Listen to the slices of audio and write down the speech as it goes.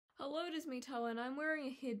Hello, it is me, Tawa, and I'm wearing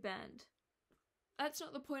a headband. That's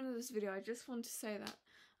not the point of this video, I just wanted to say that.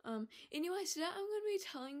 Anyways, today I'm going to be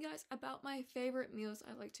telling you guys about my favorite meals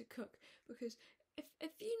I like to cook, because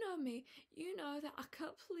if you know me, you know that a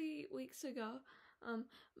couple of weeks ago,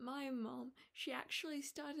 my mom, she actually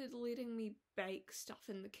started letting me bake stuff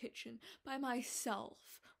in the kitchen by myself.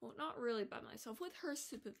 Well, not really by myself, with her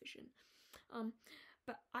supervision.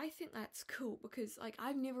 But I think that's cool because, like,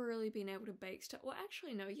 I've never really been able to bake stuff. Well,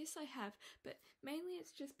 actually, no, yes, I have, but mainly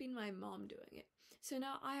it's just been my mom doing it. So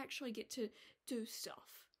now I actually get to do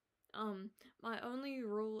stuff. My only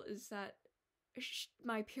rule is that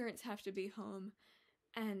my parents have to be home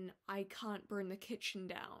and I can't burn the kitchen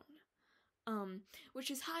down. Which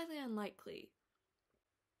is highly unlikely.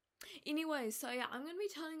 Anyway, so yeah, I'm gonna be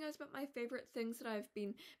telling you guys about my favorite things that I've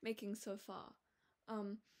been making so far.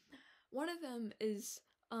 One of them is,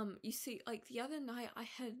 you see, like, the other night I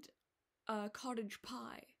had cottage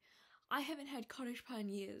pie. I haven't had cottage pie in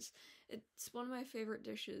years. It's one of my favorite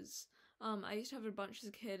dishes. I used to have it a bunch as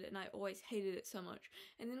a kid and I always hated it so much.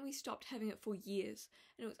 And then we stopped having it for years.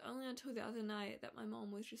 And it was only until the other night that my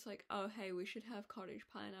mom was just like, oh, hey, we should have cottage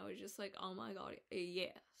pie. And I was just like, oh my god,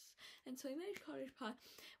 yes. And so we made cottage pie.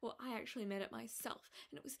 Well, I actually made it myself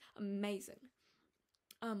and it was amazing.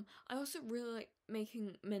 I also really like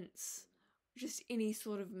making mince. Just any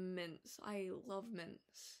sort of mince. I love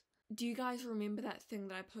mince. Do you guys remember that thing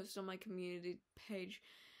that I posted on my community page?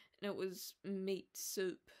 And it was meat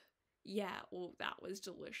soup. Yeah, well, that was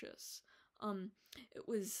delicious. It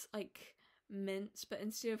was like mince, but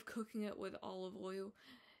instead of cooking it with olive oil,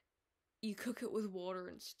 you cook it with water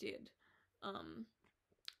instead.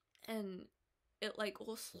 And it like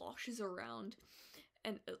all sloshes around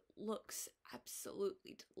and it looks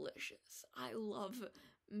absolutely delicious. I love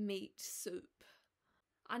meat soup.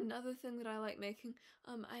 Another thing that I like making,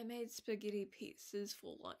 I made spaghetti pizzas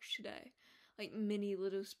for lunch today. Like mini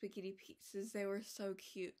little spaghetti pizzas. They were so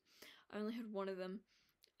cute. I only had one of them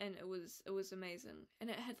and it was amazing. And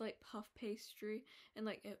it had like puff pastry and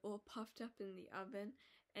like it all puffed up in the oven.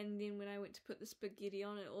 And then when I went to put the spaghetti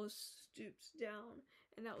on, it all stoops down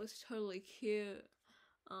and that was totally cute.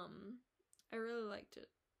 I really liked it.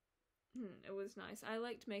 It was nice. I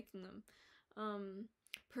liked making them.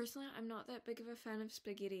 Personally, I'm not that big of a fan of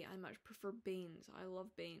spaghetti. I much prefer beans. I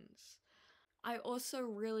love beans. I also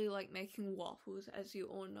really like making waffles, as you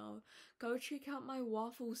all know. Go check out my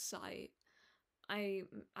waffle site. I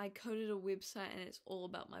coded a website and it's all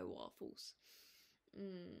about my waffles.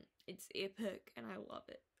 It's epic and I love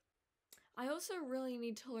it. I also really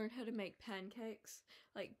need to learn how to make pancakes,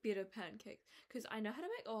 like better pancakes, because I know how to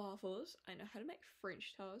make waffles, I know how to make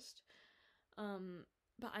French toast,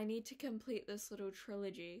 but I need to complete this little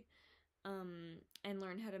trilogy, and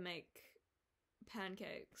learn how to make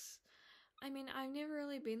pancakes. I mean, I've never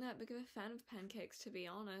really been that big of a fan of pancakes, to be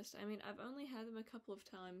honest. I mean, I've only had them a couple of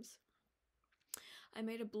times. I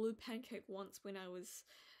made a blue pancake once when I was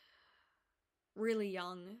really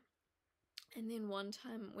young. And then one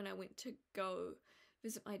time when I went to go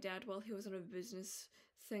visit my dad while he was on a business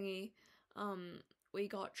thingy, we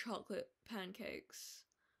got chocolate pancakes.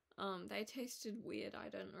 They tasted weird, I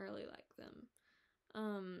don't really like them.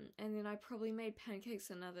 And then I probably made pancakes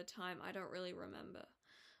another time, I don't really remember.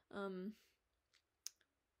 And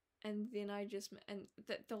then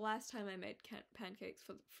the last time I made pancakes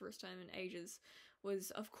for the first time in ages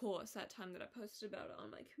was, of course, that time that I posted about it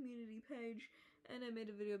on my community page. And I made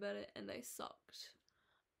a video about it and they sucked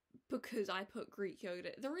because I put Greek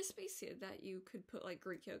yogurt. The recipe said that you could put like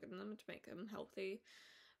Greek yogurt in them to make them healthy,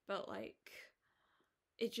 but like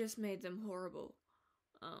it just made them horrible.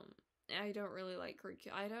 I don't really like Greek.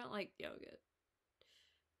 I don't like yogurt.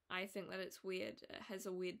 I think that it's weird. It has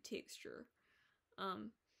a weird texture.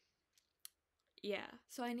 Yeah,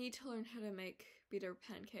 so I need to learn how to make better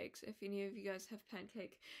pancakes. If any of you guys have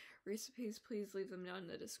pancake recipes, please leave them down in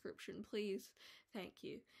the description, please. Thank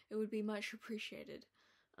you. It would be much appreciated.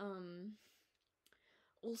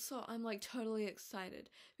 Also, I'm like totally excited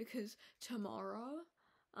because tomorrow,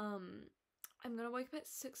 I'm gonna wake up at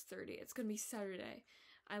 6:30. It's gonna be Saturday.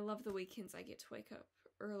 I love the weekends I get to wake up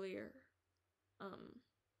earlier. And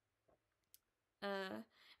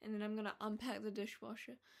then I'm gonna unpack the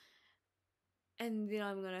dishwasher. And then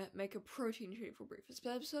I'm gonna make a protein shake for breakfast.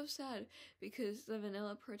 But I'm so sad because the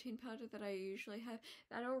vanilla protein powder that I usually have,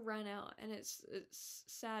 that'll run out. And it's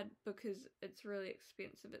sad because it's really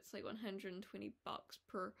expensive. It's like $120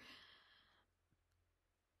 per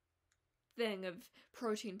thing of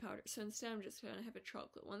protein powder. So instead I'm just gonna have a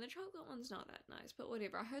chocolate one. The chocolate one's not that nice, but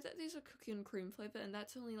whatever. I heard that there's a cookie and cream flavor and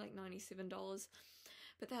that's only like $97.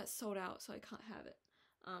 But that's sold out, so I can't have it.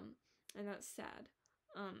 And that's sad.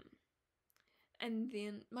 and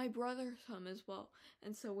then my brother's home as well,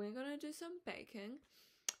 and so we're gonna do some baking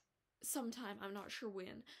sometime, I'm not sure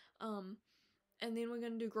when, and then we're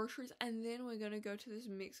gonna do groceries, and then we're gonna go to this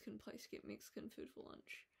Mexican place, get Mexican food for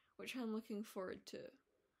lunch, which I'm looking forward to,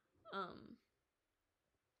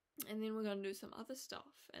 and then we're gonna do some other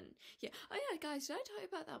stuff, and yeah. Oh yeah, guys, did I tell you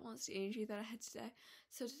about that Monster Energy that I had today?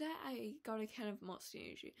 So today I got a can of Monster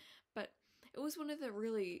Energy, but it was one of the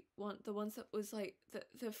the ones that was like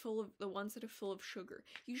the ones that are full of sugar.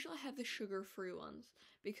 Usually I have the sugar-free ones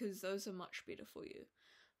because those are much better for you.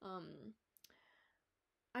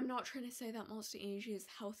 I'm not trying to say that Monster Energy is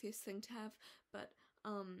the healthiest thing to have, but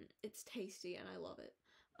it's tasty and I love it.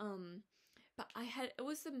 But it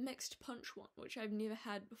was the mixed punch one, which I've never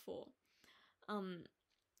had before.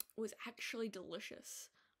 Was actually delicious.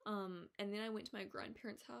 And then I went to my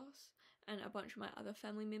grandparents' house, and a bunch of my other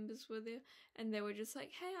family members were there, and they were just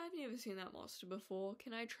like, hey, I've never seen that monster before,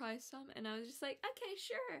 can I try some? And I was just like, okay,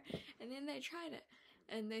 sure. And then they tried it,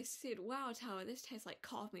 and they said, wow, Tawa, this tastes like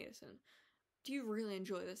cough medicine. Do you really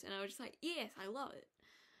enjoy this? And I was just like, yes, I love it.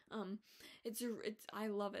 I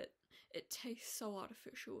love it. It tastes so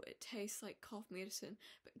artificial. It tastes like cough medicine.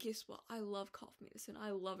 But guess what? I love cough medicine.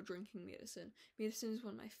 I love drinking medicine. Medicine is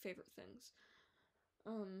one of my favorite things.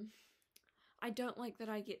 I don't like that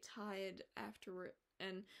I get tired after it.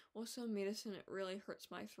 And also medicine, it really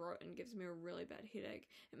hurts my throat and gives me a really bad headache.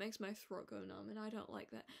 It makes my throat go numb, and I don't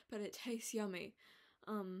like that. But it tastes yummy.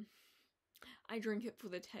 I drink it for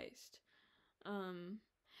the taste.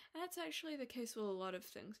 That's actually the case with a lot of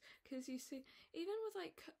things, because you see, even with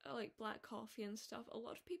like black coffee and stuff, a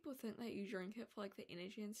lot of people think that you drink it for like the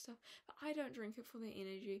energy and stuff, but I don't drink it for the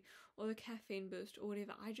energy or the caffeine boost or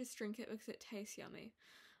whatever. I just drink it because it tastes yummy.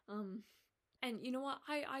 And you know what,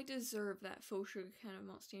 I deserve that full sugar can of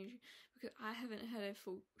Monster Energy, because I haven't had a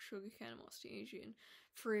full sugar can of Monster Energy in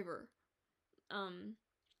forever. And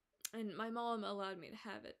my mom allowed me to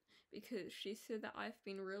have it because she said that I've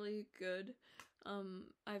been really good.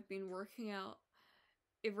 I've been working out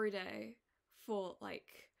every day for like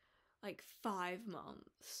 5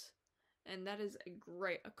 months, and that is a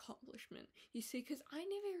great accomplishment. You see, because I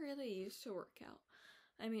never really used to work out.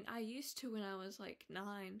 I mean, I used to when I was like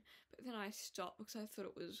 9, but then I stopped because I thought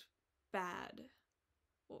it was bad.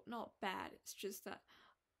 Well, not bad, it's just that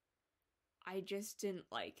I just didn't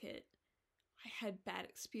like it. I had bad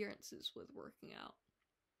experiences with working out,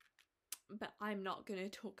 but I'm not going to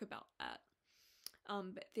talk about that.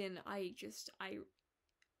 But then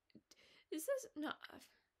no,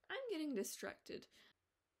 I'm getting distracted.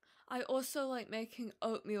 I also like making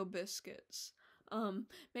oatmeal biscuits.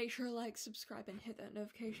 Make sure to like, subscribe, and hit that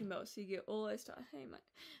notification bell so you get all those stuff. Hey,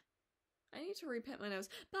 I need to repaint my nose.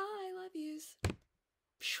 Bye, love yous.